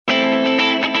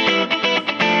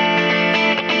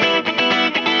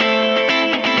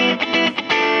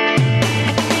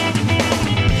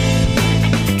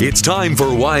It's time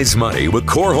for Wise Money with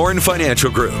Korhorn Financial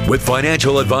Group with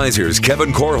financial advisors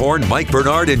Kevin Korhorn, Mike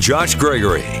Bernard, and Josh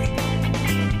Gregory.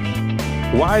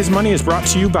 Wise Money is brought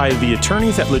to you by the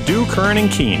attorneys at Ladue, Curran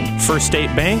 & Keene, First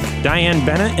State Bank, Diane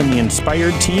Bennett and the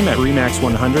Inspired team at RE/MAX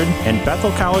 100, and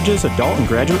Bethel College's Adult and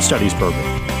Graduate Studies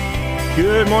program.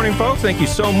 Good morning, folks. Thank you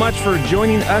so much for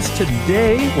joining us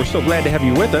today. We're so glad to have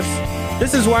you with us.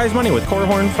 This is Wise Money with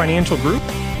Korhorn Financial Group,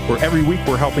 where every week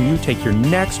we're helping you take your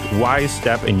next wise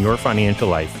step in your financial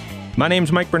life. My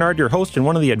name's Mike Bernard, your host and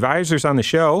one of the advisors on the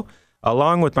show,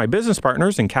 along with my business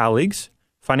partners and colleagues,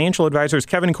 financial advisors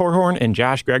Kevin Korhorn and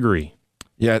Josh Gregory.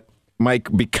 Yeah,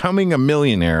 Mike, becoming a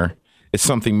millionaire is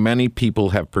something many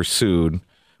people have pursued,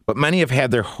 but many have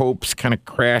had their hopes kind of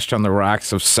crashed on the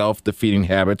rocks of self-defeating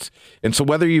habits. And so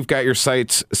whether you've got your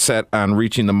sights set on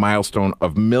reaching the milestone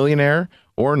of millionaire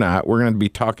or not, we're going to be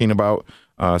talking about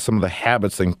some of the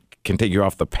habits that can take you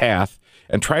off the path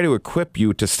and try to equip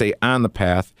you to stay on the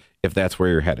path if that's where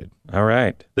you're headed. All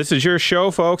right. This is your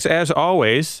show, folks. As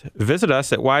always, visit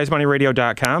us at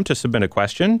wisemoneyradio.com to submit a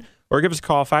question or give us a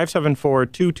call,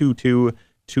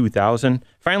 574-222-2000.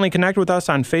 Finally, connect with us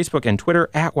on Facebook and Twitter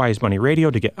at Wise Money Radio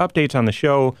to get updates on the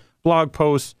show, blog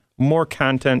posts, more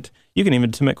content. You can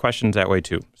even submit questions that way,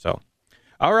 too. So,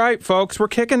 all right, folks, we're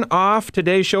kicking off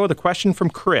today's show with a question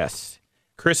from Chris.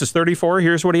 Chris is 34.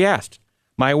 Here's what he asked.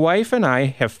 My wife and I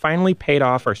have finally paid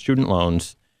off our student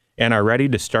loans and are ready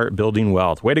to start building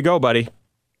wealth. Way to go, buddy.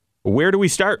 Where do we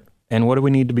start, and what do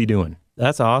we need to be doing?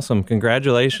 That's awesome.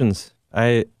 Congratulations.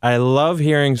 I love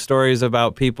hearing stories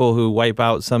about people who wipe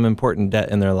out some important debt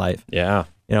in their life. Yeah.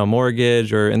 You know,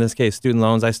 mortgage, or in this case, student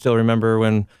loans. I still remember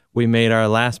when we made our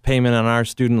last payment on our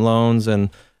student loans,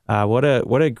 and what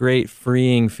a great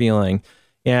freeing feeling.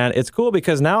 And it's cool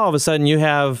because now all of a sudden you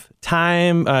have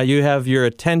time, you have your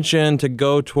attention to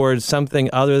go towards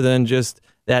something other than just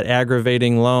that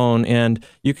aggravating loan, and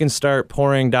you can start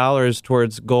pouring dollars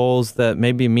towards goals that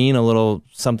maybe mean a little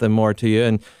something more to you.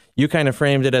 And you kind of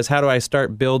framed it as, how do I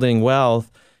start building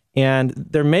wealth? And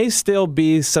there may still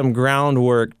be some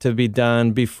groundwork to be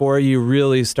done before you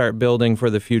really start building for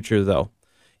the future, though.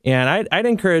 And I'd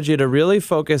encourage you to really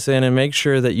focus in and make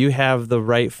sure that you have the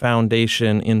right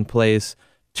foundation in place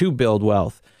to build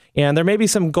wealth. And there may be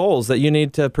some goals that you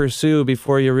need to pursue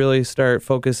before you really start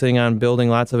focusing on building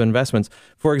lots of investments.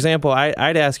 For example,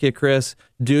 I'd ask you, Chris,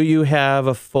 do you have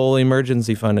a full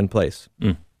emergency fund in place?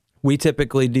 We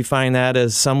typically define that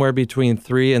as somewhere between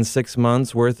 3 and 6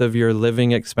 months worth of your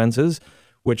living expenses,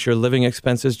 which your living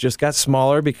expenses just got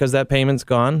smaller because that payment's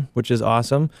gone, which is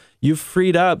awesome. You've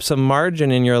freed up some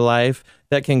margin in your life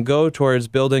that can go towards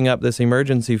building up this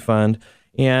emergency fund.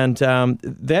 And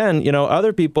then, you know,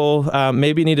 other people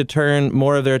maybe need to turn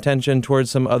more of their attention towards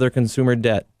some other consumer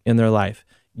debt in their life.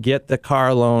 Get the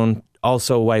car loan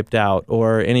also wiped out,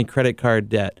 or any credit card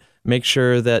debt. Make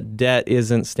sure that debt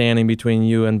isn't standing between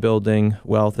you and building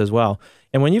wealth as well.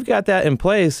 And when you've got that in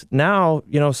place, now,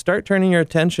 you know, start turning your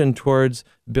attention towards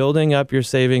building up your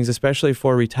savings, especially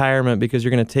for retirement, because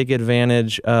you're going to take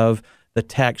advantage of the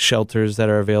tax shelters that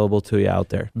are available to you out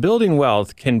there. Building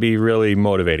Wealth can be really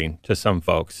motivating to some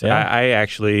folks. Yeah. I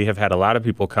actually have had a lot of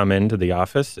people come into the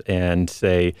office and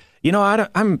say, you know,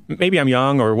 I'm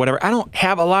young or whatever. I don't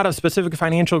have a lot of specific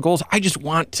financial goals. I just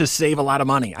want to save a lot of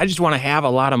money. I just want to have a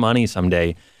lot of money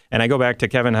someday. And I go back to,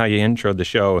 Kevin, how you introed the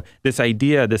show, this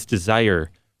idea, this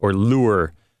desire or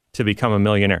lure to become a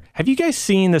millionaire. Have you guys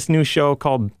seen this new show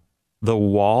called The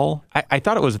Wall? I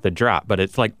thought it was The Drop, but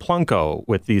it's like Plunko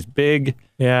with these big...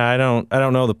 Yeah, I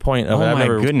don't know the point of it. I've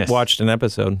never watched an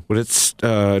episode.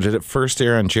 Did it first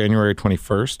air on January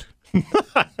 21st?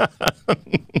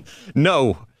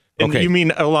 No. Okay. You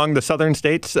mean along the southern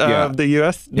states of the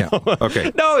U.S.? Yeah.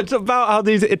 Okay. No, it's about how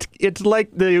it's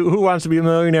like the Who Wants to Be a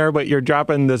Millionaire, but you're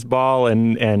dropping this ball,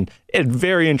 and it's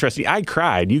very interesting. I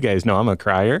cried. You guys know I'm a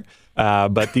crier.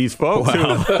 But these folks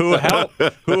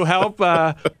who help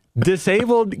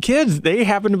disabled kids, they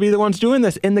happen to be the ones doing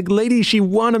this. And the lady, she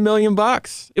won $1 million.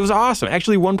 It was awesome.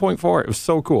 Actually, 1.4. It was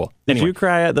so cool. Did you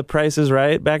cry at The Price is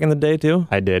Right back in the day too?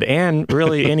 I did. And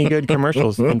really any good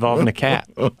commercials involving a cat.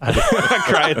 I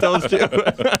cry at those too.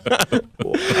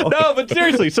 No, but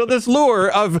seriously. So this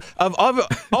lure of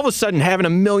all of a sudden having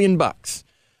 $1 million,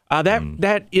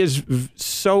 that is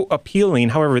so appealing.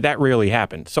 However, that rarely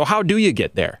happens. So how do you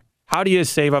get there? How do you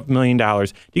save up $1 million? Do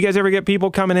you guys ever get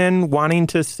people coming in wanting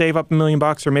to save up $1 million,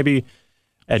 or maybe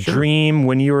a dream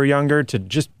when you were younger to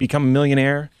just become a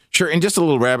millionaire? Sure. And just a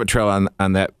little rabbit trail on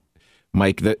that,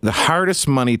 Mike. The hardest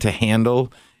money to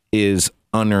handle is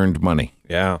unearned money.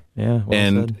 Yeah. Yeah.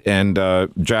 Well and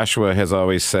Joshua has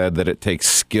always said that it takes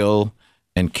skill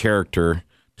and character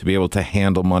to be able to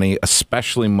handle money,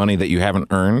 especially money that you haven't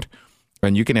earned.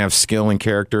 And you can have skill and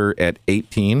character at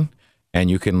 18,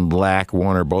 and you can lack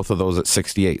one or both of those at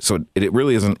 68. So it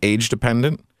really isn't age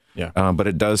dependent, but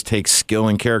it does take skill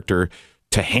and character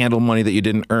to handle money that you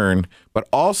didn't earn, but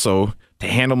also to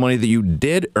handle money that you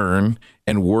did earn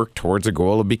and work towards a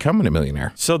goal of becoming a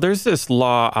millionaire. So there's this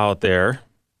law out there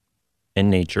in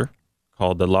nature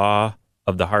called the law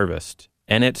of the harvest.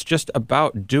 And it's just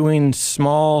about doing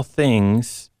small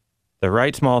things, the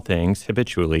right small things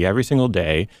habitually every single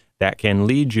day that can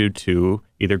lead you to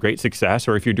either great success,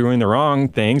 or if you're doing the wrong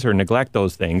things or neglect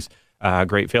those things,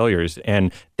 great failures.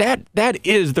 And that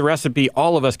is the recipe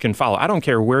all of us can follow. I don't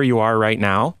care where you are right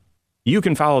now. You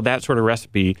can follow that sort of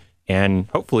recipe and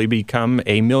hopefully become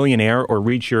a millionaire or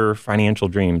reach your financial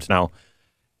dreams. Now,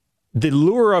 the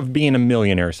lure of being a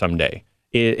millionaire someday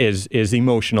is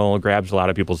emotional, grabs a lot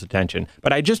of people's attention.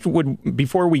 But I just would,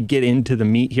 before we get into the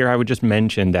meat here, I would just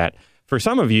mention that for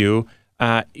some of you,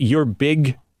 your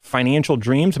big financial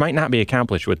dreams might not be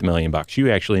accomplished with $1 million.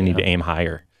 You actually need to aim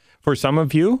higher. For some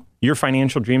of you, your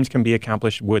financial dreams can be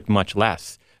accomplished with much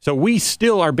less. So we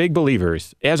still are big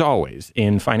believers, as always,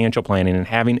 in financial planning and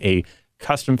having a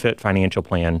custom fit financial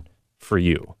plan for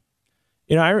you.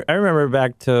 You know, I remember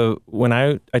back to when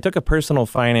I took a personal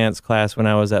finance class when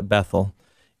I was at Bethel.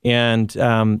 And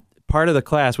part of the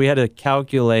class, we had to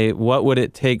calculate what would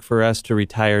it take for us to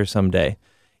retire someday.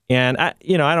 And I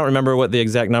don't remember what the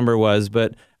exact number was,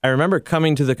 but I remember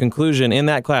coming to the conclusion in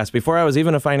that class, before I was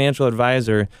even a financial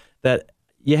advisor, that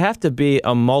you have to be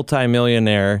a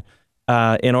multimillionaire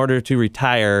in order to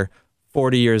retire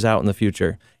 40 years out in the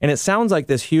future. And it sounds like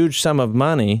this huge sum of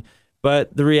money,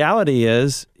 but the reality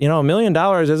is, $1 million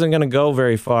isn't going to go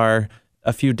very far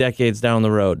a few decades down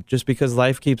the road, just because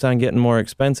life keeps on getting more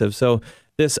expensive. So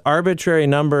this arbitrary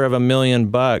number of $1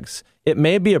 million, it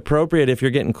may be appropriate if you're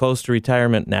getting close to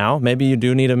retirement now. Maybe you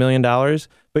do need $1 million,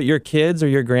 but your kids or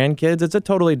your grandkids, it's a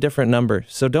totally different number.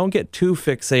 So don't get too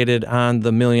fixated on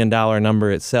the $1 million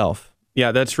number itself.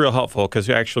 Yeah, that's real helpful, because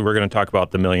actually we're going to talk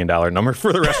about the $1 million number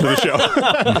for the rest of the show.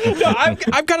 No,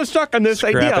 I'm kind of stuck on this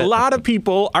idea. A lot of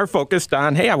people are focused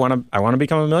on, hey, I want to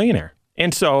become a millionaire.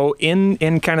 And so in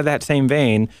kind of that same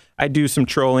vein, I do some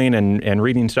trolling and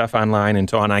reading stuff online and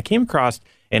so on. I came across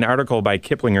an article by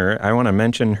Kiplinger. I want to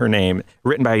mention her name,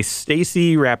 written by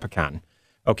Stacy Rapicon.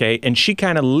 Okay, and she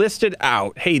kind of listed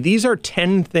out, hey, these are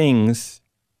 10 things,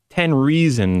 10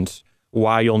 reasons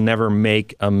why you'll never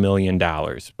make $1 million.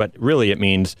 But really it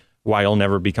means why you'll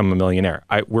never become a millionaire.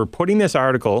 We're putting this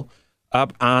article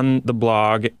up on the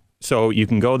blog, so you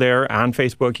can go there on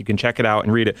Facebook, you can check it out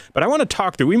and read it. But I want to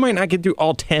talk through, we might not get through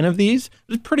all 10 of these.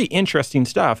 It's pretty interesting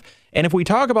stuff. And if we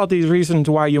talk about these reasons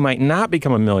why you might not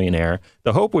become a millionaire,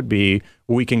 the hope would be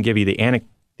we can give you the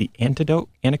antidote.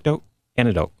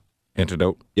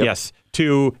 Yep. Yes.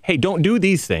 To, hey, don't do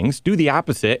these things, do the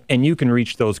opposite, and you can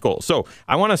reach those goals. So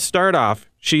I want to start off,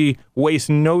 she wastes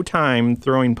no time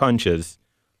throwing punches.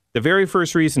 The very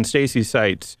first reason Stacy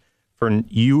cites for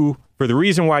the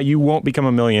reason why you won't become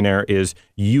a millionaire is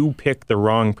you pick the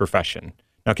wrong profession.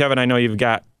 Now, Kevin, I know you've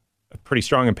got a pretty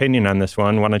strong opinion on this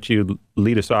one. Why don't you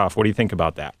lead us off? What do you think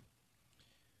about that?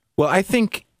 Well, I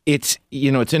think it's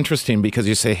interesting because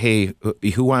you say, hey,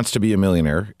 who wants to be a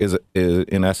millionaire is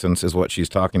in essence is what she's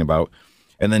talking about.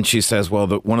 And then she says, well,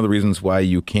 one of the reasons why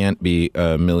you can't be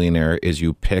a millionaire is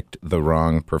you picked the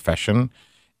wrong profession.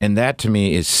 And that to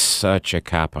me is such a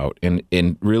cop-out.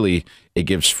 And really, it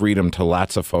gives freedom to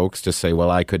lots of folks to say, well,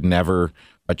 I could never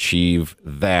achieve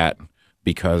that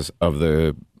because of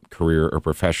the career or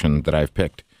profession that I've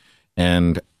picked.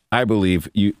 And I believe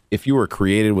if you were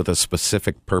created with a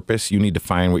specific purpose, you need to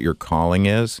find what your calling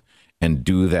is and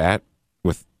do that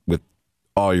with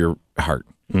all your heart.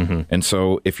 Mm-hmm. And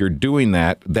so if you're doing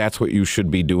that, that's what you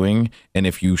should be doing. And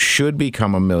if you should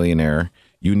become a millionaire,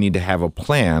 you need to have a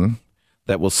plan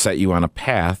that will set you on a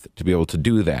path to be able to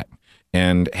do that.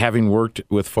 And having worked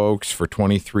with folks for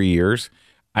 23 years,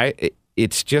 it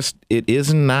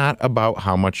is not about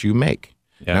how much you make.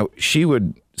 Yeah. Now, she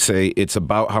would say it's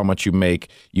about how much you make.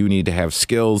 You need to have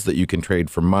skills that you can trade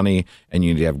for money, and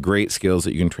you need to have great skills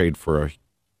that you can trade for a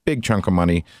big chunk of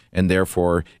money, and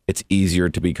therefore it's easier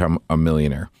to become a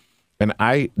millionaire. And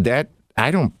I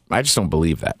just don't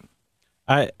believe that.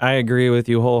 I agree with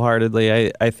you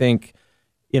wholeheartedly. I think,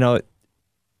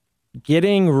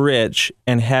 getting rich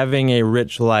and having a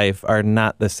rich life are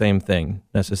not the same thing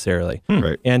necessarily.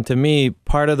 Right. And to me,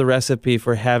 part of the recipe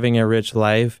for having a rich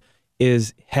life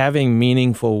is having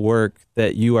meaningful work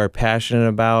that you are passionate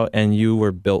about and you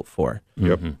were built for.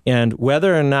 Yep. And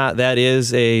whether or not that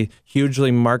is a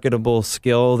hugely marketable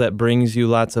skill that brings you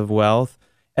lots of wealth,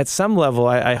 at some level,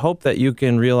 I hope that you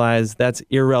can realize that's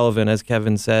irrelevant, as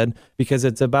Kevin said, because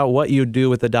it's about what you do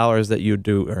with the dollars that you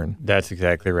do earn. That's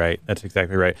exactly right.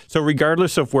 So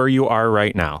regardless of where you are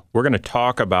right now, we're going to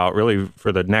talk about really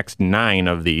for the next 9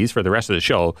 of these, for the rest of the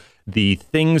show, the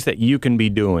things that you can be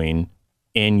doing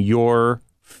in your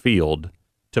field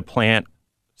to plant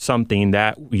something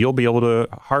that you'll be able to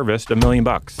harvest $1 million.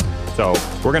 So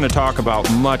we're going to talk about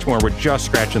much more. We're just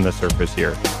scratching the surface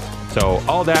here. So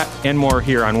all that and more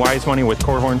here on Wise Money with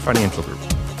Korhorn Financial Group.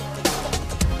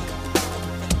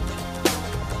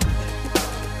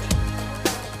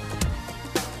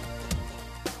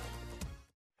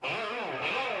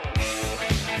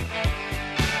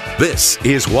 This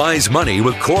is Wise Money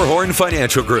with Korhorn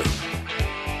Financial Group.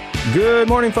 Good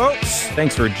morning, folks.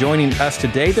 Thanks for joining us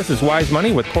today. This is Wise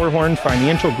Money with Korhorn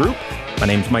Financial Group. My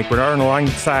name's Mike Bernard, and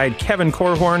alongside Kevin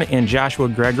Korhorn and Joshua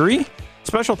Gregory.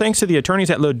 Special thanks to the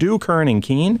attorneys at Ledoux, Curran &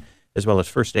 Keene, as well as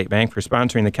First State Bank for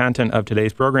sponsoring the content of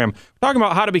today's program. We're talking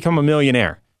about how to become a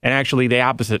millionaire, and actually the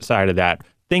opposite side of that.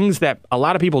 Things that a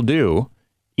lot of people do,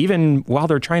 even while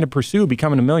they're trying to pursue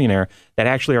becoming a millionaire, that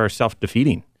actually are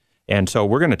self-defeating. And so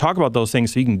we're going to talk about those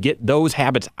things so you can get those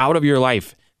habits out of your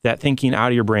life, that thinking out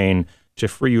of your brain, to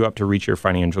free you up to reach your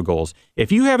financial goals.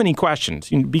 If you have any questions,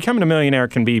 becoming a millionaire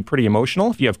can be pretty emotional.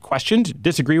 If you have questions,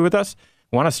 disagree with us,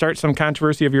 want to start some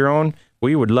controversy of your own,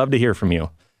 we would love to hear from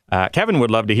you. Kevin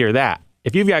would love to hear that.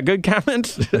 If you've got good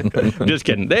comments, just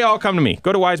kidding. They all come to me.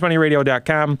 Go to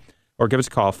wisemoneyradio.com or give us a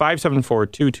call,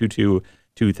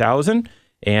 574-222-2000.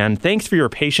 And thanks for your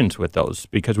patience with those,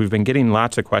 because we've been getting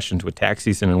lots of questions with tax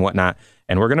season and whatnot,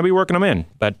 and we're going to be working them in.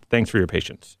 But thanks for your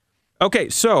patience. Okay,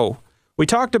 so we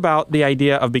talked about the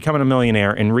idea of becoming a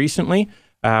millionaire, and recently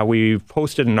we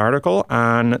posted an article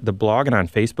on the blog and on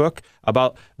Facebook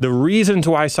about the reasons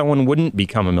why someone wouldn't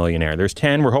become a millionaire. There's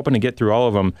 10. We're hoping to get through all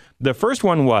of them. The first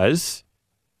one was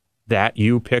that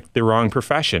you picked the wrong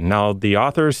profession. Now, the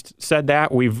authors said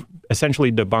that. We've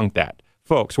essentially debunked that.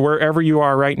 Folks, wherever you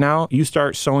are right now, you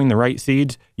start sowing the right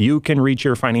seeds, you can reach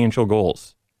your financial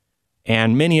goals.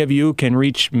 And many of you can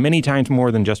reach many times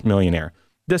more than just millionaire.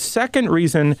 The second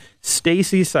reason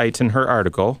Stacy cites in her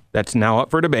article, that's now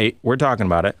up for debate, we're talking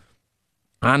about it,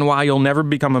 on why you'll never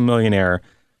become a millionaire,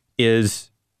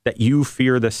 is that you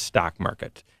fear the stock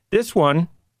market. This one,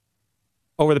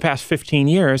 over the past 15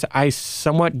 years, I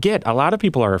somewhat get. A lot of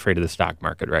people are afraid of the stock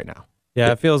market right now.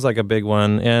 Yeah, it feels like a big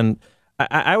one. And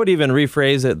I would even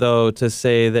rephrase it, though, to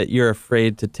say that you're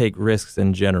afraid to take risks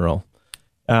in general.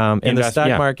 And the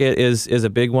stock market is a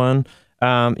big one.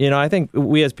 I think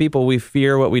we as people, we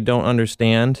fear what we don't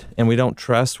understand, and we don't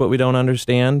trust what we don't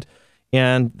understand.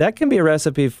 And that can be a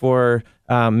recipe for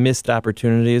missed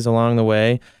opportunities along the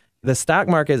way. The stock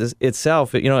market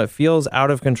itself, it feels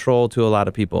out of control to a lot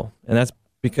of people. And that's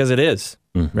because it is,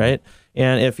 right?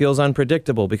 And it feels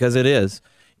unpredictable because it is.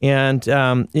 And,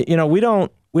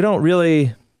 we don't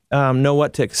really know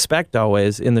what to expect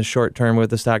always in the short term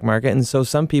with the stock market. And so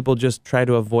some people just try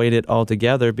to avoid it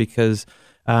altogether because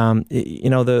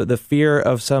the fear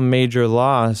of some major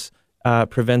loss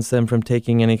prevents them from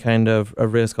taking any kind of a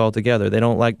risk altogether. They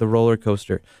don't like the roller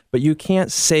coaster. But you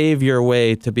can't save your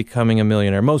way to becoming a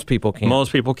millionaire. Most people can't.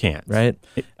 Most people can't. Right?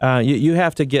 You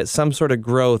have to get some sort of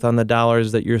growth on the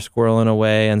dollars that you're squirreling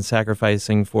away and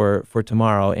sacrificing for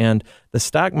tomorrow. And the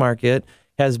stock market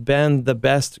has been the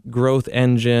best growth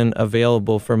engine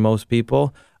available for most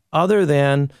people, other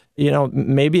than,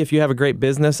 maybe if you have a great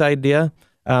business idea,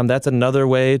 that's another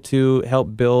way to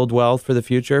help build wealth for the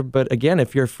future. But again,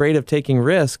 if you're afraid of taking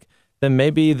risk, then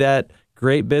maybe that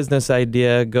great business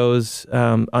idea goes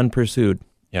unpursued,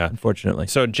 unfortunately.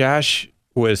 So Josh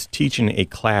was teaching a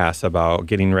class about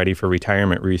getting ready for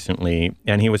retirement recently,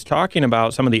 and he was talking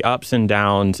about some of the ups and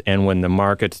downs, and when the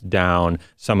market's down,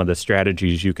 some of the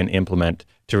strategies you can implement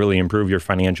to really improve your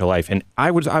financial life. And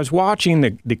I was watching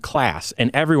the class,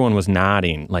 and everyone was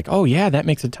nodding like, oh yeah, that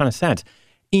makes a ton of sense.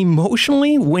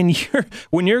 Emotionally, when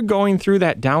you're going through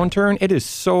that downturn, it is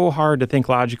so hard to think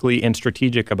logically and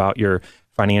strategic about your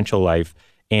financial life.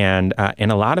 And a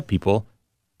lot of people,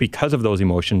 because of those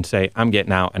emotions, say, I'm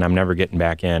getting out and I'm never getting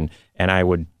back in. And I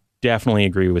would definitely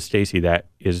agree with Stacy. That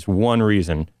is one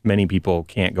reason many people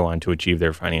can't go on to achieve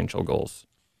their financial goals.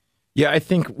 Yeah, I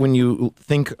think when you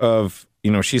think of,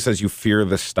 she says you fear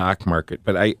the stock market,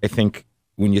 but I think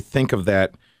when you think of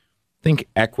that, think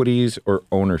equities or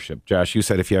ownership. Josh, you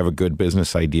said if you have a good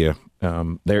business idea,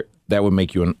 that would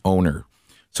make you an owner.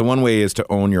 So one way is to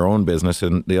own your own business,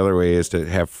 and the other way is to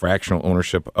have fractional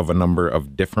ownership of a number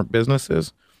of different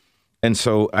businesses. And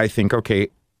so I think, okay,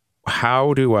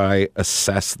 how do I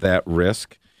assess that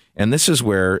risk? And this is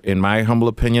where, in my humble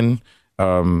opinion,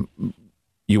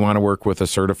 you want to work with a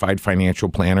certified financial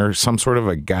planner, some sort of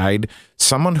a guide,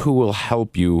 someone who will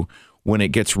help you when it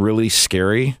gets really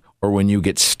scary or when you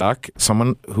get stuck,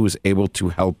 someone who's able to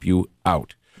help you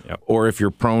out. Yep. Or if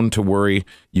you're prone to worry,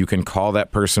 you can call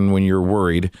that person when you're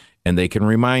worried and they can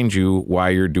remind you why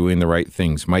you're doing the right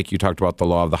things. Mike, you talked about the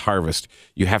law of the harvest.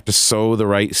 You have to sow the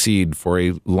right seed for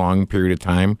a long period of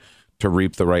time to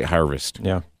reap the right harvest.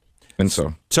 Yeah. And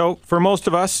so for most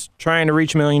of us trying to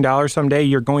reach $1 million someday,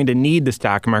 you're going to need the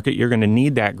stock market. You're going to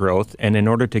need that growth. And in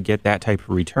order to get that type of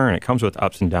return, it comes with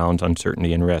ups and downs,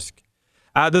 uncertainty, and risk.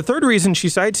 The third reason she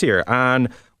cites here on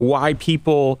why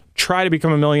people try to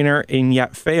become a millionaire and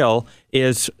yet fail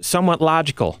is somewhat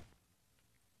logical.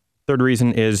 Third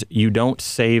reason is you don't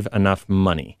save enough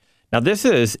money. Now, this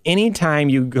is anytime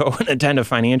you go and attend a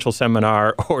financial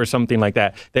seminar or something like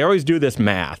that, they always do this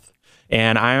math.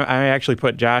 And I actually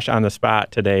put Josh on the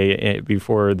spot today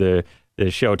before the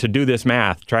show to do this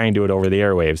math, try and do it over the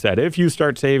airwaves, that if you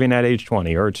start saving at age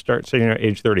 20 or start saving at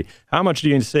age 30, how much do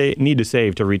you need to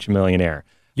save to reach a millionaire?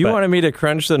 You wanted me to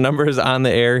crunch the numbers on the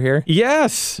air here?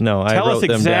 Yes. No, I Tell wrote us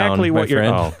them exactly down, what you're.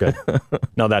 friend. Oh, good.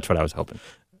 No, that's what I was hoping.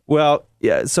 Well,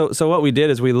 yeah. So what we did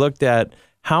is we looked at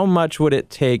how much would it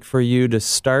take for you to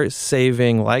start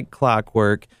saving like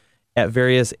clockwork at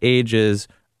various ages,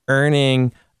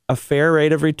 earning a fair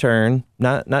rate of return,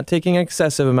 not taking an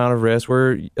excessive amount of risk.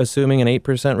 We're assuming an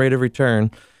 8% rate of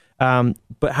return.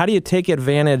 But how do you take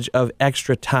advantage of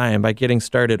extra time by getting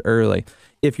started early?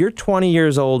 If you're 20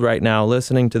 years old right now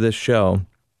listening to this show,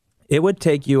 it would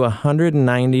take you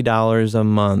 $190 a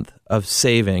month of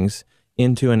savings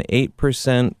into an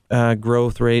 8%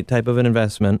 growth rate type of an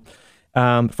investment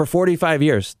for 45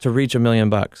 years to reach $1 million.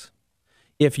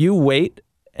 If you wait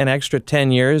an extra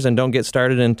 10 years and don't get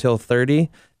started until 30,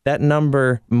 that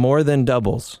number more than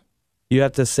doubles. You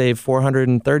have to save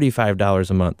 $435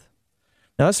 a month.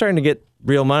 Now that's starting to get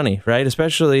real money, right?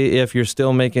 Especially if you're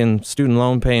still making student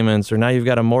loan payments or now you've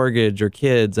got a mortgage or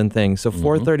kids and things. So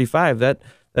 $435,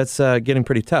 that's getting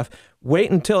pretty tough. Wait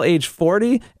until age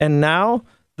 40, and now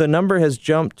the number has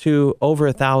jumped to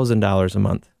over $1,000 a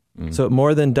month. So it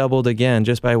more than doubled again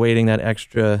just by waiting that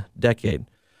extra decade.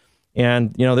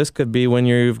 And, this could be when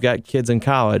you've got kids in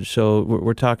college. So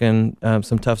we're talking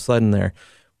some tough sledding there.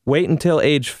 Wait until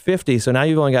age 50. So now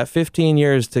you've only got 15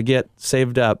 years to get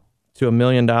saved up to $1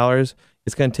 million.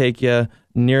 It's going to take you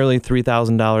nearly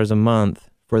 $3,000 a month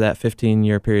for that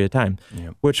 15-year period of time,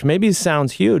 which maybe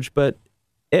sounds huge, but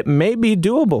it may be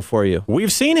doable for you.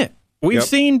 We've seen it. We've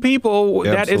seen people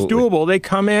that it's doable. They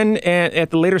come in at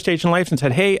the later stage in life and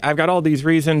said, hey, I've got all these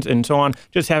reasons and so on,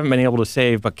 just haven't been able to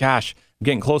save, but gosh, I'm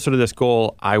getting closer to this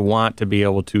goal. I want to be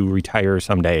able to retire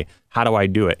someday. How do I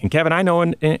do it? And Kevin, I know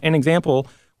an example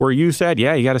where you said,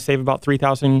 you got to save about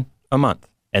 $3,000 a month.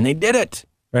 And they did it.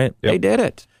 Right? They did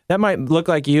it. That might look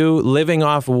like you living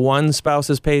off one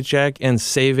spouse's paycheck and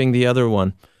saving the other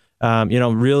one.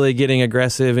 Really getting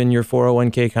aggressive in your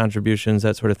 401k contributions,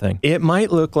 that sort of thing. It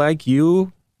might look like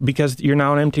you, because you're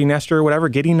now an empty nester or whatever,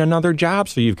 getting another job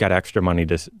so you've got extra money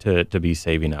to be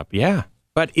saving up. Yeah,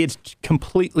 but it's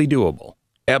completely doable.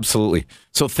 absolutely.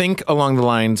 So think along the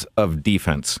lines of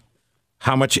defense.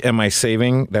 How much am I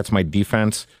saving? That's my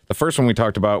defense. The first one we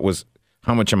talked about was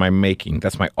how much am I making?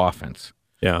 That's my offense.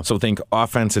 Yeah. So think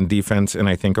offense and defense, and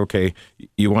I think, okay,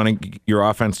 you want your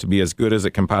offense to be as good as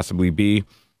it can possibly be,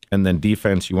 and then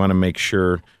defense, you want to make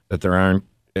sure that there aren't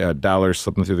dollars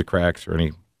slipping through the cracks or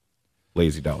any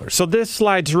lazy dollars. So this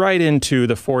slides right into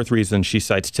the fourth reason she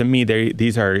cites. To me,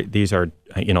 these are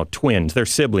twins. They're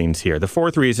siblings here. The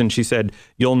fourth reason she said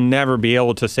you'll never be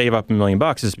able to save up $1 million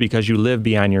is because you live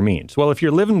beyond your means. Well, if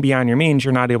you're living beyond your means,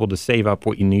 you're not able to save up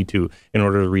what you need to in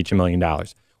order to reach $1 million.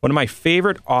 One of my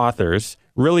favorite authors,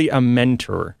 really a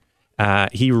mentor,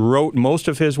 he wrote most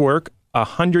of his work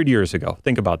 100 years ago.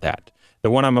 Think about that. The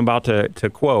one I'm about to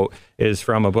quote is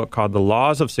from a book called The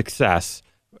Laws of Success,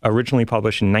 originally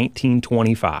published in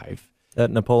 1925.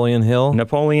 That Napoleon Hill?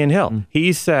 Napoleon Hill.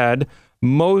 He said,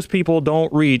 most people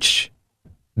don't reach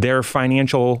their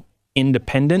financial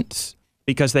independence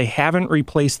because they haven't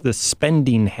replaced the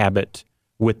spending habit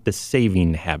with the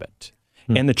saving habit.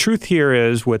 And the truth here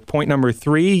is, with point number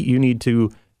 3, you need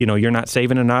to, you're not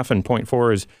saving enough, and point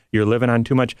 4 is you're living on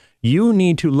too much. You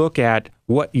need to look at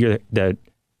what the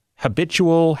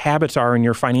habitual habits are in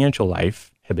your financial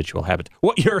life,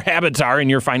 what your habits are in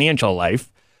your financial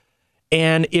life.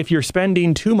 And if you're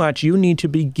spending too much, you need to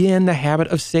begin the habit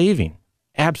of saving.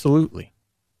 Absolutely.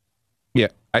 Yeah.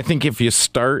 I think if you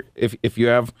start, if you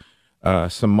have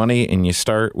some money and you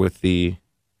start with the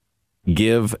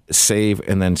give, save,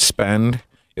 and then spend,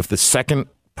 if the second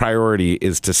priority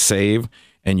is to save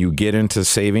and you get into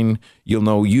saving, you'll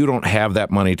know you don't have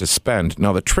that money to spend.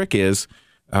 Now, the trick is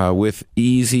with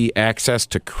easy access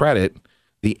to credit,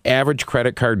 the average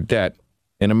credit card debt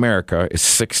in America is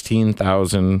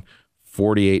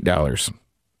 $16,048,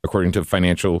 according to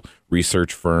financial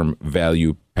research firm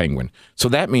Value Penguin. So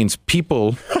that means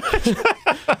people...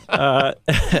 Are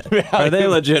they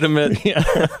legitimate? Yeah.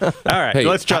 All right, hey,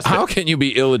 let's trust how it. can you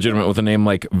be illegitimate with a name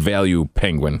like Value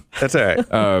Penguin? That's all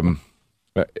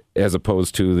right. As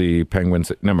opposed to the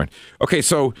Penguins. Never mind. Okay,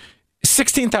 so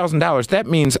 $16,000. That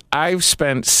means I've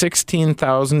spent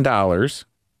 $16,000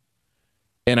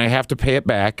 and I have to pay it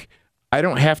back. I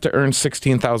don't have to earn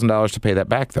 $16,000 to pay that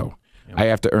back, though. Yep. I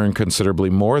have to earn considerably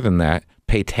more than that,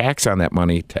 pay tax on that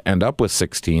money to end up with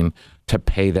 16 to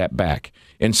pay that back.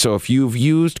 And so if you've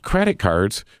used credit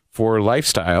cards for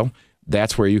lifestyle,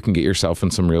 that's where you can get yourself in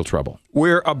some real trouble.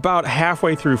 We're about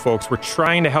halfway through, folks. We're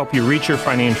trying to help you reach your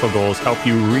financial goals, help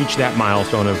you reach that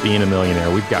milestone of being a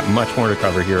millionaire. We've got much more to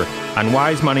cover here on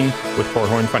Wise Money with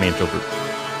Korhorn Financial Group.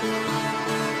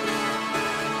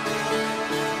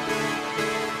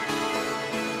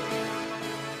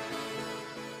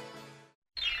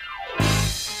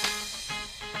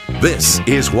 This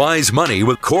is Wise Money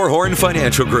with Korhorn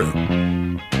Financial Group.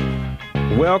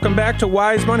 Welcome back to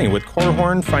Wise Money with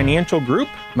Korhorn Financial Group.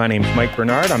 My name's Mike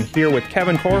Bernard. I'm here with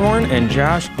Kevin Korhorn and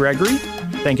Josh Gregory.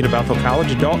 Thank you to Bethel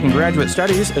College Adult and Graduate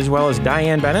Studies, as well as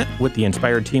Diane Bennett with the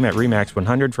Inspired team at RE/MAX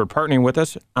 100 for partnering with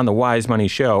us on the Wise Money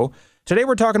Show. Today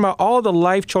we're talking about all the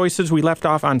life choices we left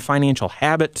off on financial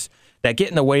habits that get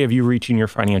in the way of you reaching your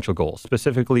financial goals,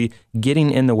 specifically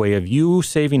getting in the way of you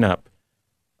saving up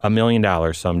 $1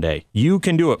 million someday. You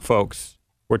can do it, folks.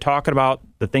 We're talking about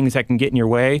the things that can get in your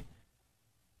way,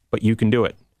 but you can do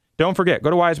it. Don't forget, go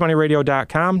to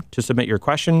wisemoneyradio.com to submit your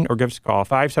question or give us a call,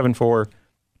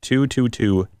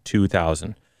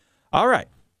 574-222-2000. All right,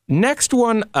 next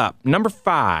one up, number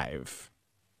 5,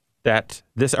 that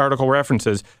this article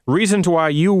references, reasons why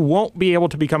you won't be able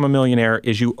to become a millionaire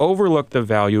is you overlook the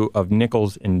value of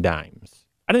nickels and dimes.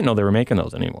 I didn't know they were making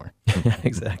those anymore.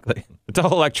 Exactly. It's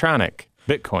all electronic,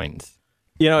 Bitcoins.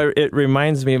 You know, it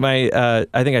reminds me, I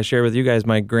think I shared with you guys,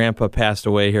 my grandpa passed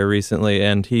away here recently,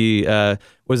 and he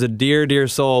was a dear, dear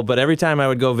soul, but every time I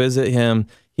would go visit him,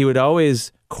 he would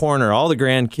always corner all the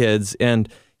grandkids, and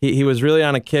he was really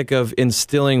on a kick of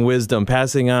instilling wisdom,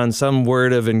 passing on some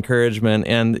word of encouragement,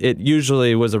 and it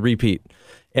usually was a repeat.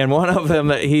 And one of them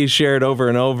that he shared over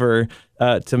and over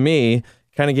to me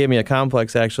kind of gave me a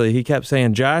complex, actually. He kept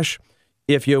saying, Josh,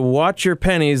 if you watch your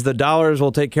pennies, the dollars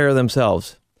will take care of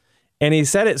themselves. And he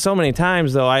said it so many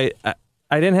times, though, I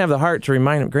didn't have the heart to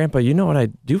remind him, Grandpa, you know what I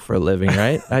do for a living,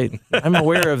 right? I'm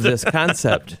aware of this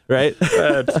concept, right?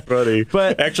 That's funny.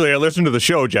 But actually, I listened to the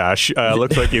show, Josh.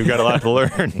 Looks like you've got a lot to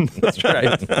learn. That's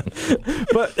right.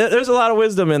 But there's a lot of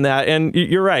wisdom in that. And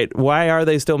you're right. Why are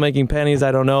they still making pennies?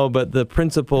 I don't know. But the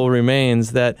principle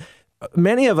remains that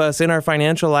many of us in our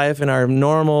financial life, in our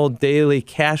normal daily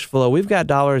cash flow, we've got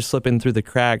dollars slipping through the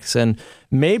cracks. And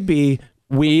maybe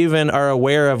we even are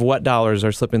aware of what dollars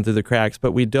are slipping through the cracks,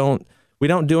 but we don't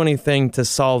do anything to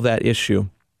solve that issue.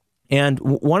 And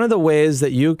one of the ways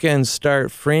that you can start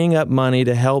freeing up money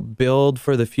to help build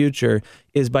for the future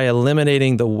is by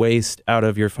eliminating the waste out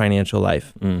of your financial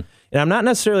life. And I'm not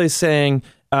necessarily saying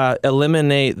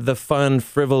eliminate the fun,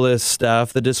 frivolous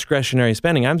stuff, the discretionary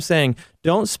spending. I'm saying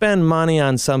don't spend money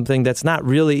on something that's not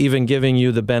really even giving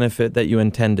you the benefit that you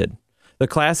intended. The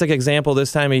classic example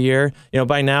this time of year,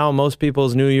 by now, most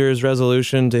people's New Year's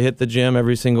resolution to hit the gym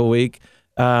every single week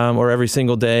or every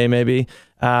single day, maybe,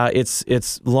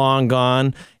 it's long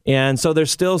gone. And so they're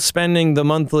still spending the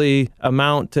monthly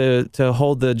amount to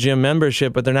hold the gym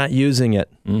membership, but they're not using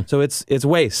it. So it's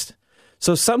waste.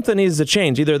 So something needs to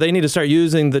change. Either they need to start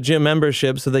using the gym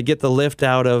membership so they get the lift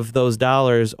out of those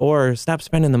dollars, or stop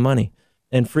spending the money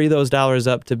and free those dollars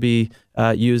up to be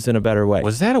used in a better way.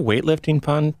 Was that a weightlifting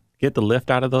pun? Get the lift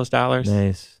out of those dollars?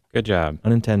 Nice. Good job.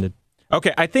 Unintended.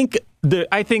 Okay, I think,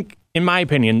 in my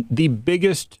opinion, the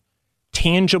biggest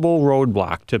tangible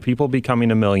roadblock to people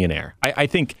becoming a millionaire, I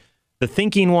think the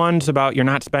thinking ones about you're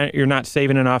not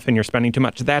saving enough and you're spending too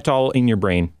much, that's all in your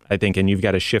brain, I think, and you've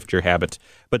got to shift your habits.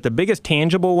 But the biggest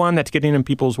tangible one that's getting in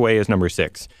people's way is number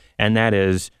 6, and that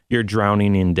is you're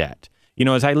drowning in debt.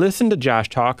 As I listened to Josh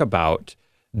talk about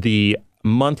the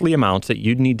monthly amounts that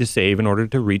you'd need to save in order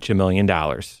to reach $1 million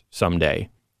someday,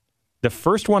 the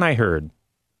first one I heard,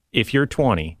 if you're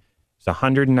 20, it's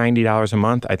 $190 a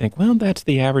month. I think, well, that's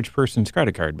the average person's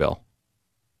credit card bill,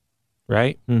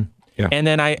 right? Yeah. And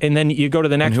then you go to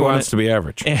the next who one. wants to be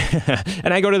average?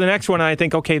 And I go to the next one and I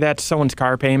think, okay, that's someone's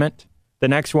car payment. The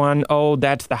next one, oh,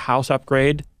 that's the house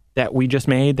upgrade. that you just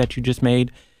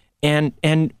made,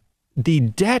 and the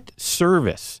debt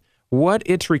service, what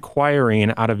it's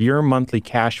requiring out of your monthly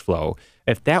cash flow,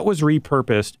 if that was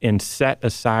repurposed and set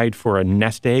aside for a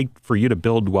nest egg for you to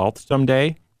build wealth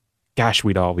someday, gosh,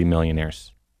 we'd all be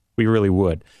millionaires. We really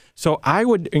would. So I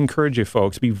would encourage you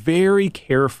folks, be very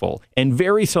careful and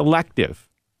very selective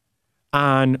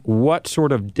on what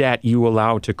sort of debt you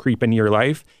allow to creep into your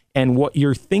life and what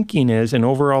your thinking is and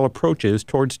overall approach is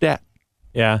towards debt.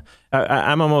 Yeah,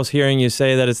 I'm almost hearing you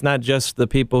say that it's not just the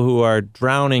people who are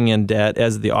drowning in debt,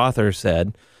 as the author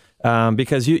said,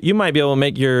 because you might be able to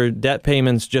make your debt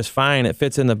payments just fine. It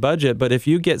fits in the budget. But if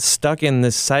you get stuck in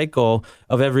this cycle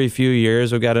of every few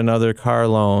years, we've got another car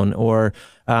loan, or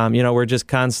we're just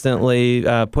constantly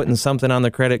putting something on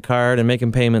the credit card and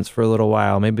making payments for a little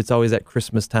while. Maybe it's always at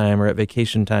Christmas time or at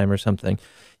vacation time or something.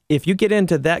 If you get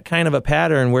into that kind of a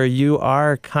pattern where you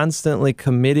are constantly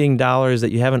committing dollars that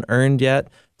you haven't earned yet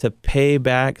to pay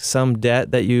back some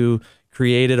debt that you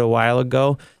created a while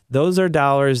ago, those are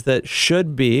dollars that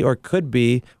should be or could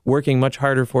be working much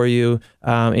harder for you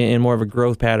in more of a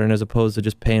growth pattern as opposed to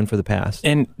just paying for the past.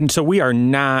 And so we are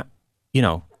not,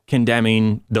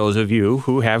 condemning those of you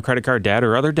who have credit card debt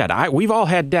or other debt. We've all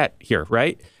had debt here,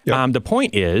 right? Yep. The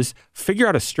point is, figure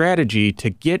out a strategy to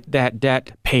get that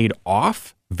debt paid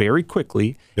off very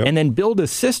quickly, yep, and then build a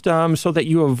system so that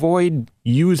you avoid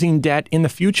using debt in the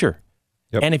future.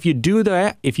 Yep. And if you do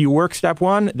that, if you work step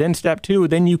 1, then step 2,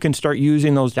 then you can start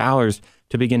using those dollars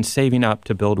to begin saving up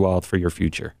to build wealth for your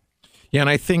future. Yeah, and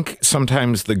I think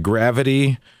sometimes the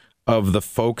gravity of the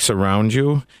folks around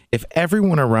you, if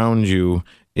everyone around you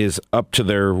is up to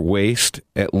their waist,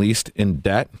 at least in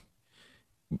debt,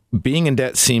 being in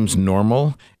debt seems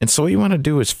normal. And so what you want to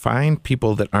do is find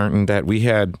people that aren't in debt. We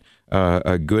had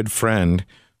a good friend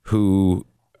who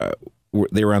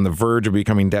they were on the verge of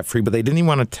becoming debt-free, but they didn't even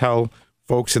want to tell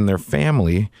folks in their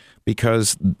family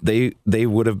because they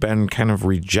would have been kind of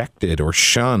rejected or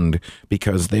shunned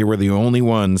because they were the only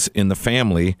ones in the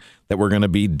family that were going to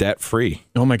be debt-free.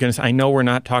 Oh my goodness. I know we're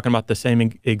not talking about the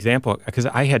same example because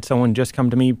I had someone just come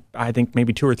to me, I think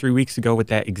maybe 2 or 3 weeks ago with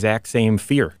that exact same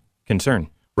concern.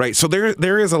 Right. So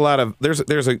there is a lot of,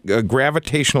 there's a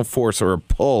gravitational force or a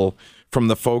pull from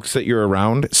the folks that you're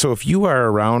around. So if you are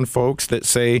around folks that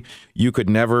say you could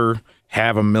never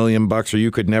have $1 million or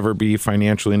you could never be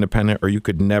financially independent or you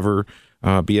could never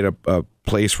be at a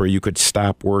place where you could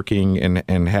stop working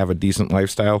and have a decent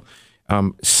lifestyle,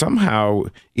 somehow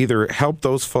either help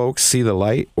those folks see the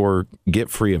light or get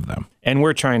free of them. And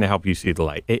we're trying to help you see the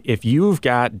light. If you've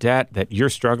got debt that you're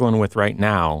struggling with right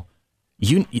now,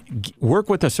 you work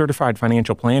with a certified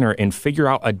financial planner and figure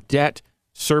out a debt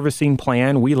servicing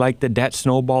plan. We like the debt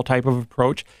snowball type of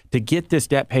approach to get this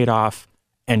debt paid off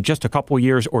in just a couple of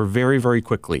years or very, very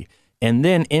quickly. And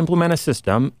then implement a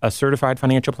system. A certified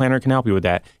financial planner can help you with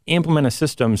that. Implement a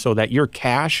system so that you're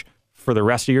cash for the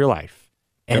rest of your life.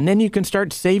 And then you can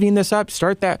start saving this up.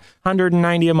 Start that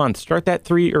 $190 a month. Start that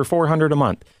 $300 or $400 a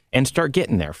month and start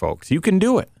getting there, folks. You can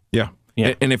do it. Yeah.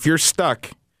 And if you're stuck,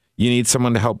 you need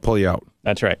someone to help pull you out.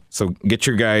 That's right. So get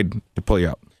your guide to pull you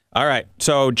out. All right.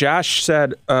 So Josh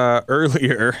said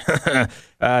earlier,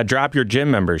 drop your gym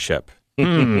membership. You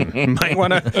might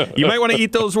want to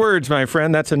eat those words, my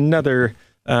friend. That's another.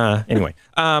 Anyway,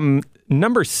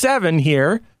 number 7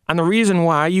 here on the reason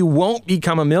why you won't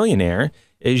become a millionaire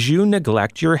is you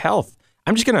neglect your health.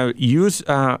 I'm just going to use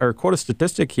or quote a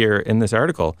statistic here in this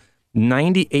article.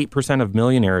 98% of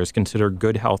millionaires consider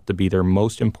good health to be their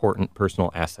most important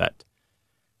personal asset.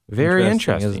 Very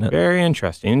interesting. Isn't it? Very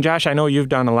interesting. And Josh, I know you've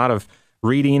done a lot of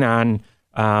reading on,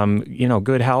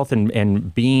 good health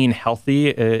and being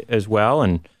healthy as well.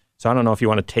 And so I don't know if you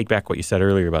want to take back what you said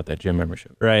earlier about that gym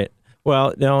membership. Right.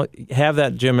 Well, have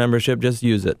that gym membership, just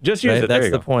use it. Just use it. That's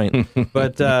the point.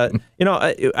 But,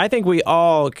 I think we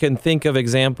all can think of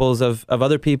examples of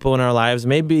other people in our lives.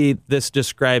 Maybe this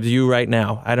describes you right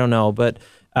now. I don't know. But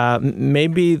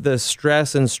maybe the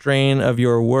stress and strain of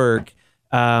your work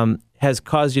has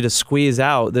caused you to squeeze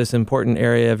out this important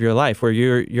area of your life where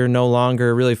you're no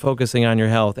longer really focusing on your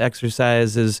health.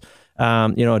 Exercise is,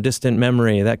 a distant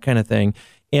memory, that kind of thing.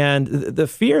 And the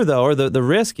fear, though, or the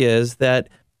risk is that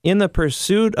in the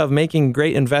pursuit of making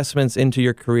great investments into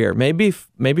your career, maybe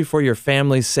for your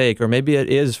family's sake, or maybe it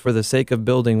is for the sake of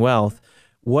building wealth,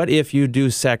 what if you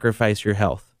do sacrifice your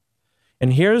health?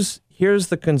 And here's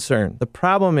the concern. The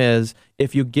problem is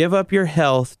if you give up your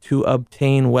health to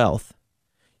obtain wealth,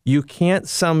 you can't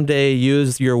someday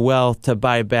use your wealth to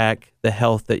buy back the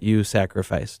health that you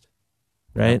sacrificed,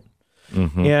 right?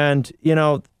 Mm-hmm. And,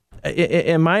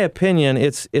 in my opinion,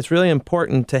 it's really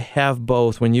important to have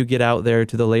both when you get out there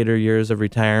to the later years of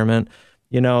retirement.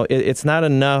 It's not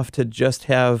enough to just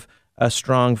have a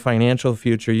strong financial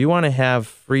future. You want to have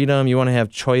freedom, you want to have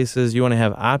choices, you want to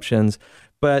have options.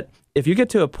 But if you get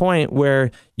to a point where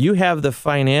you have the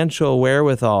financial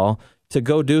wherewithal to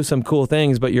go do some cool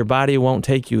things, but your body won't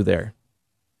take you there,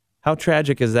 how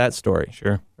tragic is that story?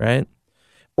 Sure. Right?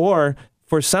 Or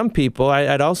for some people,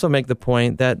 I'd also make the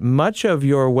point that much of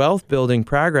your wealth building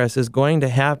progress is going to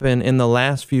happen in the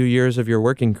last few years of your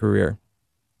working career.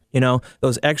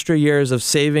 Those extra years of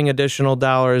saving additional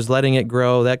dollars, letting it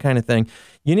grow, that kind of thing.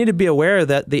 You need to be aware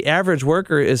that the average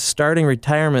worker is starting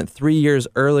retirement 3 years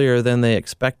earlier than they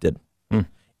expected.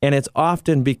 And it's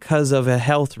often because of a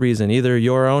health reason, either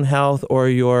your own health or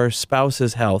your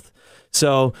spouse's health.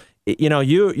 So,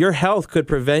 your health could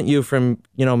prevent you from,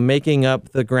 making up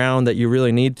the ground that you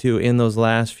really need to in those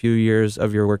last few years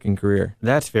of your working career.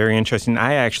 That's very interesting.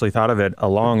 I actually thought of it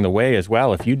along the way as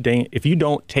well. If you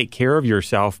don't take care of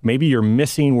yourself, maybe you're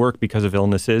missing work because of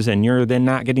illnesses and you're then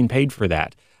not getting paid for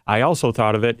that. I also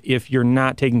thought of it, if you're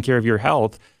not taking care of your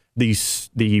health,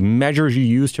 the measures you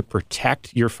use to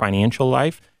protect your financial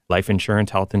life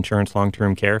insurance, health insurance,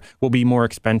 long-term care, will be more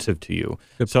expensive to you.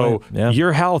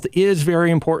 Your health is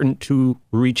very important to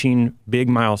reaching big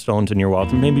milestones in your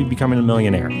wealth and maybe becoming a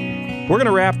millionaire. We're going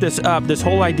to wrap this up, this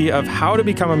whole idea of how to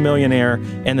become a millionaire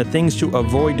and the things to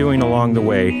avoid doing along the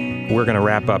way. We're going to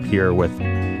wrap up here with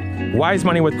Wise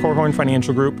Money with Korhorn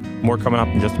Financial Group. More coming up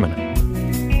in just a minute.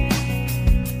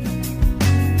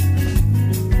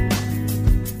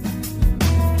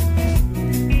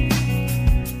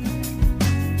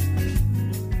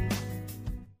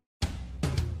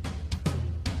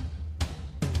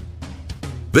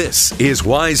 This is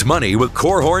Wise Money with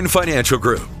Korhorn Financial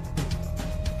Group.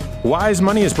 Wise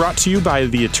Money is brought to you by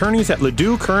the attorneys at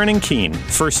Ladue, Curran & Keene,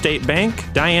 First State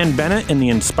Bank, Diane Bennett and the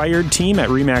Inspired team at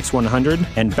RE/MAX 100,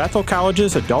 and Bethel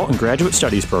College's Adult and Graduate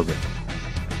Studies program.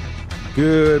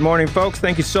 Good morning, folks.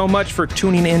 Thank you so much for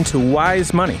tuning in to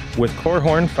Wise Money with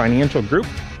Korhorn Financial Group.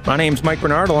 My name's Mike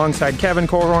Bernard, alongside Kevin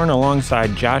Korhorn,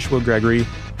 alongside Joshua Gregory.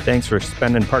 Thanks for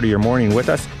spending part of your morning with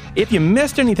us. If you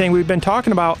missed anything, we've been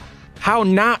talking about how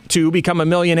not to become a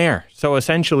millionaire. So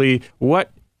essentially, what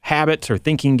habits or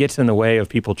thinking gets in the way of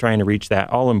people trying to reach that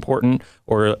all-important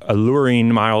or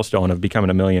alluring milestone of becoming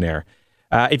a millionaire.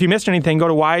 If you missed anything, go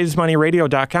to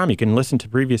wisemoneyradio.com. You can listen to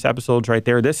previous episodes right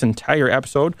there. This entire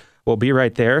episode will be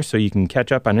right there, so you can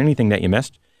catch up on anything that you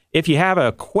missed. If you have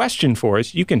a question for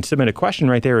us, you can submit a question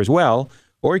right there as well,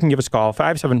 or you can give us a call,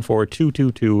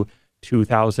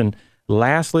 574-222-2000.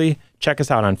 Lastly, check us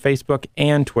out on Facebook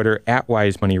and Twitter at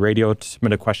Wise Money Radio to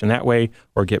submit a question that way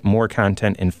or get more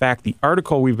content. In fact, the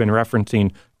article we've been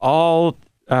referencing all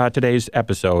today's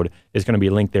episode is going to be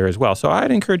linked there as well. So I'd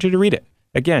encourage you to read it.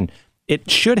 Again, it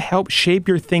should help shape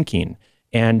your thinking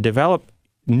and develop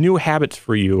new habits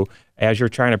for you as you're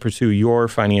trying to pursue your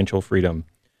financial freedom.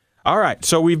 All right,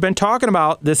 so we've been talking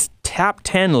about this top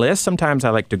 10 list. Sometimes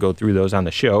I like to go through those on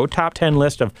the show. Top 10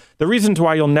 list of the reasons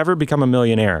why you'll never become a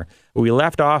millionaire. We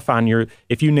left off on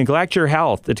if you neglect your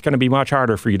health, it's going to be much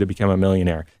harder for you to become a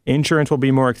millionaire. Insurance will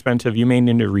be more expensive. You may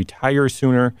need to retire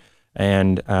sooner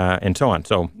and so on.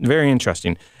 So very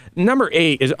interesting. Number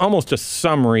 8 is almost a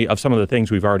summary of some of the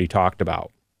things we've already talked about.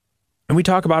 And we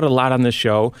talk about it a lot on this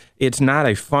show. It's not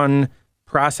a fun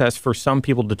process for some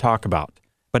people to talk about,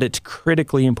 but it's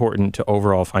critically important to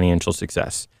overall financial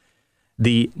success.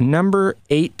 The number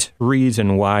 8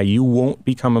 reason why you won't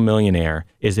become a millionaire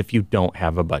is if you don't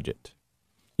have a budget.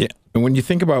 Yeah. And when you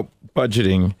think about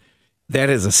budgeting, that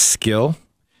is a skill.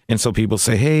 And so people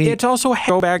say, hey. It's also,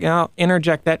 go back, and I'll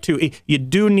interject that too. You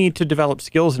do need to develop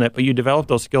skills in it, but you develop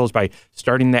those skills by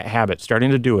starting that habit, starting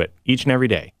to do it each and every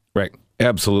day. Right.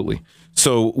 Absolutely.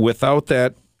 So without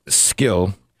that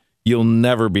skill, you'll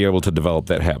never be able to develop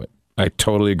that habit. I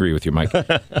totally agree with you, Mike.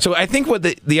 So I think what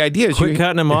the idea is... Quit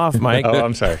cutting him off, Mike. Oh,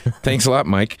 I'm sorry. Thanks a lot,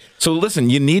 Mike. So listen,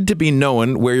 you need to be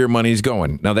knowing where your money's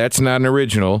going. Now, that's not an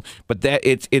original, but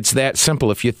it's that simple.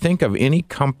 If you think of any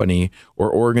company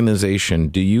or organization,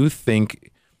 do you think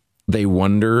they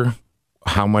wonder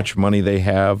how much money they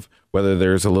have, whether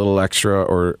there's a little extra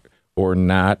or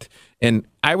not? And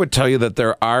I would tell you that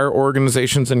there are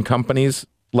organizations and companies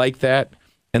like that,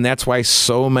 and that's why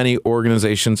so many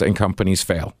organizations and companies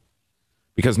fail.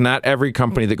 Because not every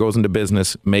company that goes into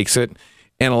business makes it.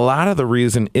 And a lot of the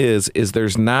reason is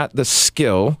there's not the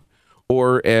skill,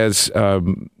 or as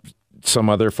some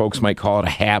other folks might call it,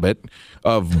 a habit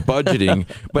of budgeting,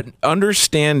 but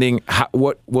understanding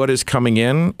what is coming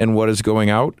in and what is going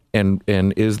out, and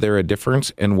is there a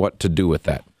difference, and what to do with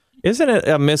that. Isn't it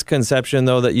a misconception,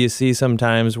 though, that you see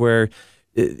sometimes where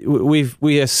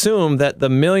we assume that the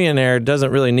millionaire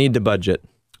doesn't really need to budget?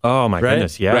 Oh my right?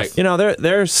 goodness, yes. Right. You know,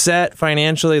 they're set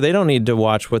financially. They don't need to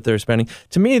watch what they're spending.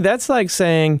 To me, that's like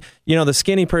saying, you know, the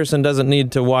skinny person doesn't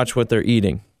need to watch what they're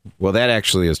eating. Well, that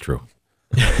actually is true.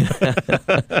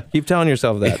 Keep telling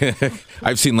yourself that.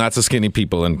 I've seen lots of skinny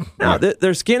people, and No,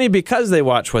 they're skinny because they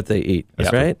watch what they eat,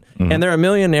 right? Mm-hmm. And they're a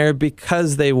millionaire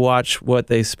because they watch what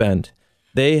they spend.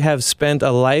 They have spent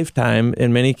a lifetime,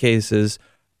 in many cases,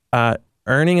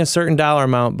 earning a certain dollar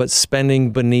amount, but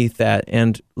spending beneath that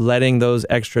and letting those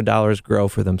extra dollars grow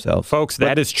for themselves. Folks,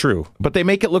 that is true. but they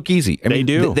make it look easy. I mean,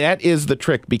 do. That is the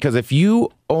trick, because if you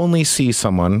only see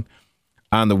someone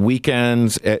on the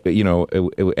weekends,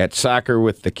 at soccer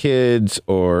with the kids,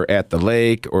 or at the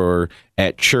lake, or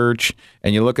at church,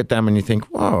 and you look at them and you think,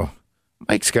 "Whoa,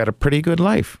 Mike's got a pretty good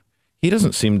life. He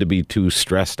doesn't seem to be too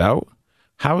stressed out.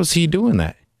 How is he doing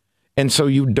that?" And so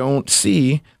you don't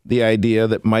see the idea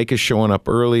that Mike is showing up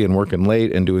early and working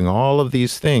late and doing all of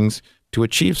these things to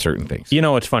achieve certain things. You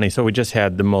know, it's funny. So we just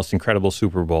had the most incredible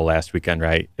Super Bowl last weekend,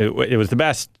 right? It was the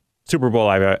best Super Bowl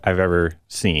I've ever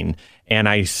seen. And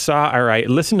I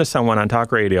listened to someone on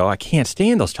talk radio. I can't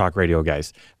stand those talk radio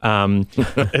guys. Talk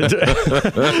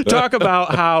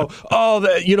about how,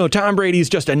 Tom Brady's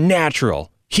just a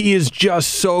natural. He is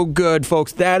just so good,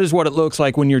 folks. That is what it looks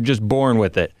like when you're just born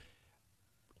with it.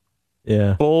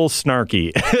 Yeah. Bull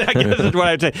snarky. I guess is what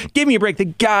I'd say. Give me a break. The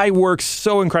guy works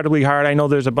so incredibly hard. I know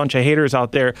there's a bunch of haters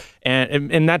out there,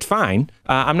 and that's fine.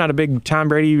 I'm not a big Tom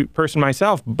Brady person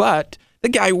myself, but the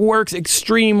guy works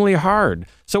extremely hard.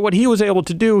 So what he was able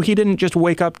to do, he didn't just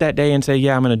wake up that day and say,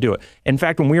 yeah, I'm going to do it. In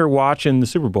fact, when we were watching the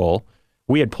Super Bowl,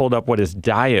 we had pulled up what his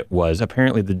diet was.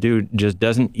 Apparently, the dude just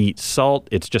doesn't eat salt.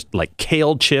 It's just like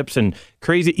kale chips and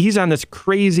crazy. He's on this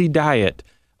crazy diet,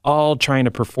 all trying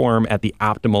to perform at the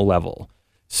optimal level.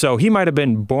 So he might have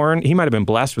been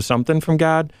blessed with something from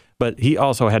God, but he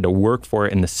also had to work for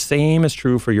it. And the same is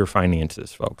true for your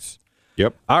finances, folks.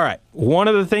 Yep. All right. One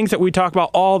of the things that we talk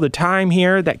about all the time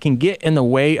here that can get in the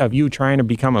way of you trying to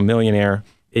become a millionaire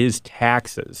is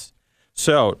taxes.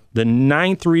 So the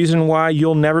 9th reason why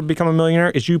you'll never become a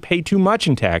millionaire is you pay too much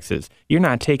in taxes. You're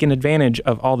not taking advantage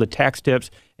of all the tax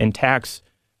tips and tax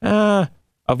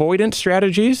avoidance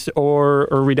strategies or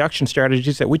reduction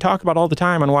strategies that we talk about all the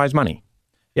time on Wise Money.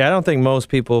 Yeah, I don't think most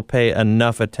people pay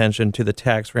enough attention to the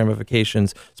tax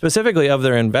ramifications, specifically of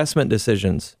their investment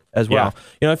decisions as well. Yeah.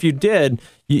 You know, if you did,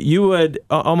 you would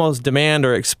almost demand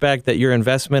or expect that your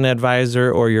investment advisor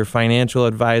or your financial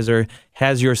advisor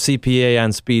has your CPA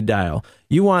on speed dial.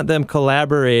 You want them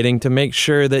collaborating to make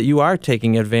sure that you are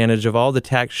taking advantage of all the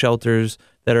tax shelters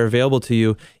that are available to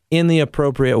you in the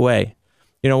appropriate way.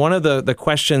 You know, one of the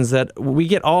questions that we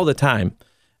get all the time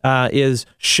is,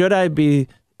 should I be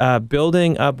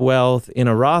building up wealth in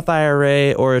a Roth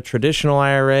IRA or a traditional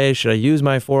IRA? Should I use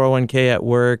my 401k at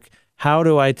work? How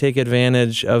do I take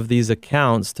advantage of these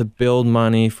accounts to build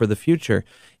money for the future?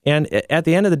 And at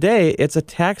the end of the day, it's a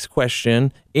tax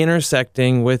question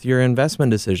intersecting with your investment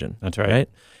decision. That's right.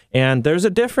 And there's a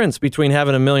difference between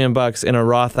having $1 million in a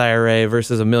Roth IRA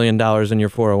versus $1 million in your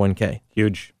 401k.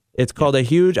 Huge. It's called a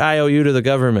huge IOU to the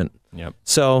government. Yep.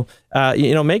 So,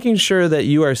 making sure that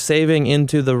you are saving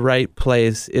into the right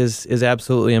place is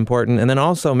absolutely important. And then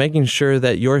also making sure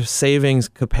that your savings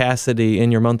capacity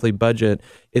in your monthly budget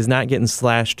is not getting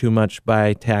slashed too much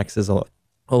by taxes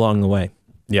along the way.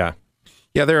 Yeah.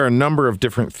 Yeah, there are a number of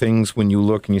different things when you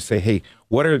look and you say, hey,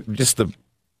 what are just the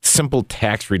simple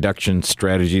tax reduction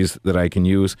strategies that I can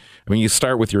use? I mean, you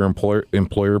start with your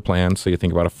employer plan. So you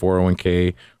think about a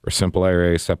 401k or simple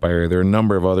IRA, SEP IRA. There are a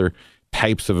number of other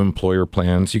types of employer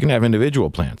plans. You can have individual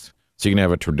plans. So you can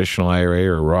have a traditional IRA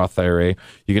or a Roth IRA.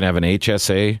 You can have an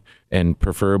HSA, and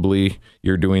preferably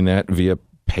you're doing that via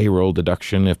payroll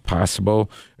deduction if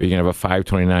possible. Or you can have a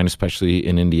 529, especially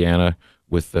in Indiana,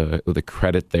 with a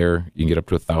credit there. You can get up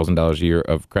to $1,000 a year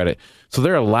of credit. So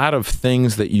there are a lot of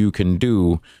things that you can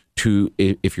do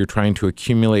if you're trying to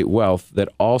accumulate wealth that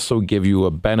also give you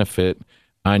a benefit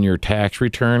on your tax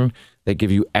return, that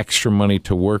give you extra money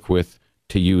to work with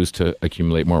to use to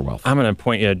accumulate more wealth. I'm going to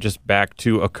point you just back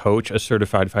to a coach, a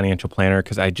certified financial planner,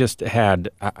 because I just had,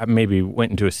 I maybe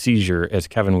went into a seizure as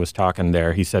Kevin was talking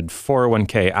there. He said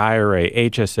 401k, IRA,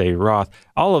 HSA, Roth,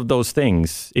 all of those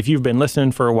things. If you've been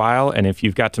listening for a while and if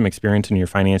you've got some experience in your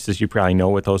finances, you probably know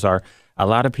what those are. A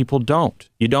lot of people don't.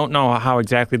 You don't know how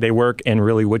exactly they work and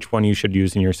really which one you should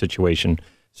use in your situation.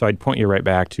 So I'd point you right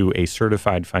back to a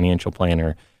certified financial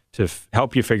planner to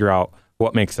help you figure out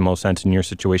what makes the most sense in your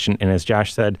situation. And as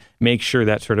Josh said, make sure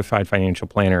that certified financial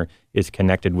planner is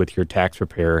connected with your tax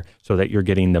preparer so that you're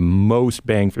getting the most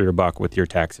bang for your buck with your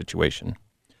tax situation.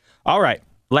 All right,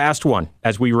 last one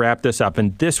as we wrap this up.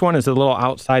 And this one is a little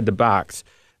outside the box.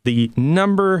 The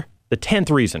 10th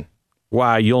reason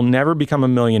why you'll never become a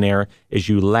millionaire is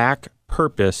you lack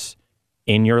purpose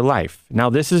in your life. Now,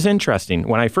 this is interesting.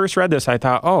 When I first read this, I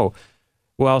thought, oh,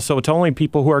 well, so it's only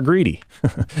people who are greedy.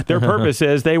 Their purpose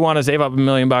is they want to save up $1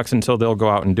 million until they'll go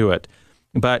out and do it.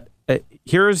 But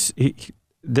here's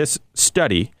this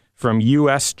study from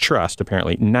U.S. Trust,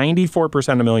 apparently.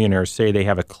 94% of millionaires say they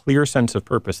have a clear sense of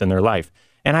purpose in their life.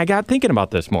 And I got thinking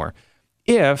about this more.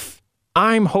 If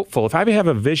I'm hopeful, if I have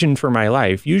a vision for my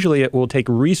life, usually it will take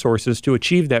resources to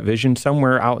achieve that vision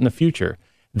somewhere out in the future.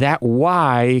 That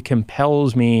why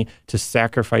compels me to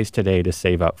sacrifice today to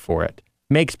save up for it.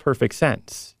 Makes perfect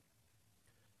sense.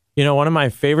 You know, one of my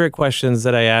favorite questions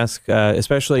that I ask,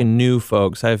 especially new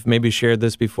folks, I've maybe shared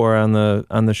this before on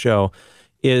the show,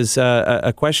 is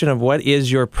a question of what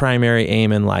is your primary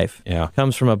aim in life? Yeah. It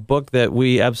comes from a book that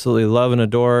we absolutely love and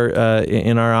adore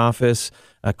in our office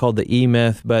called The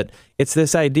E-Myth, but it's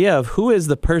this idea of who is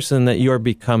the person that you're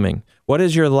becoming? What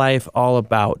is your life all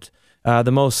about?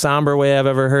 The most somber way I've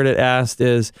ever heard it asked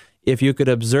is, if you could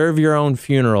observe your own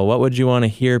funeral, what would you want to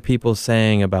hear people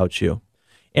saying about you?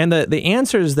 And the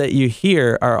answers that you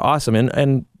hear are awesome.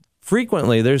 And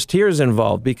frequently there's tears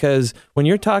involved, because when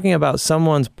you're talking about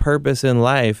someone's purpose in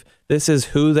life, this is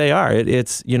who they are.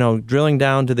 It's, drilling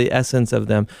down to the essence of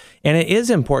them. And it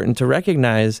is important to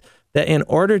recognize that in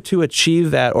order to achieve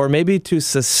that, or maybe to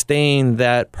sustain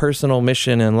that personal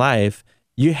mission in life,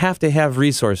 you have to have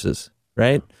resources,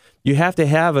 right? You have to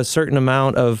have a certain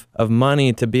amount of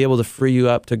money to be able to free you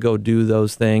up to go do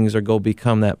those things or go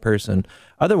become that person.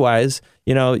 Otherwise,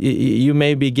 you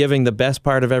may be giving the best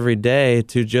part of every day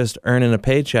to just earning a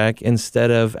paycheck instead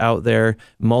of out there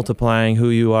multiplying who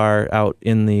you are out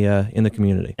in the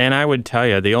community. And I would tell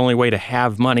you, the only way to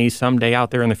have money someday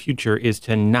out there in the future is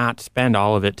to not spend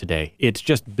all of it today. It's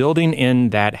just building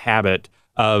in that habit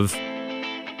of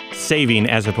saving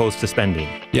as opposed to spending.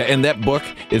 Yeah, and that book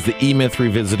is The E-Myth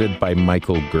Revisited by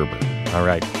Michael Gerber. All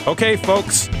right. Okay,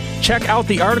 folks, check out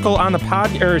the article on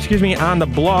the on the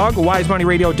blog,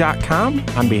 wisemoneyradio.com.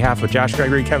 On behalf of Josh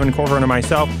Gregory, Kevin Corhorn, and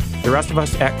myself, the rest of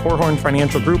us at Corhorn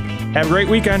Financial Group, have a great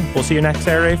weekend. We'll see you next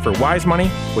Saturday for Wise Money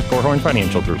with Corhorn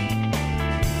Financial Group.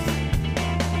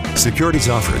 Securities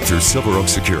offered through Silver Oak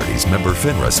Securities, member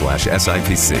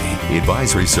FINRA/SIPC.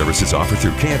 Advisory services offered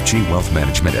through KFG Wealth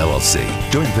Management, LLC.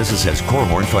 Doing business as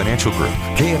Corhorn Financial Group.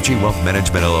 KFG Wealth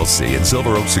Management, LLC and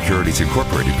Silver Oak Securities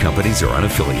Incorporated companies are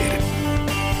unaffiliated.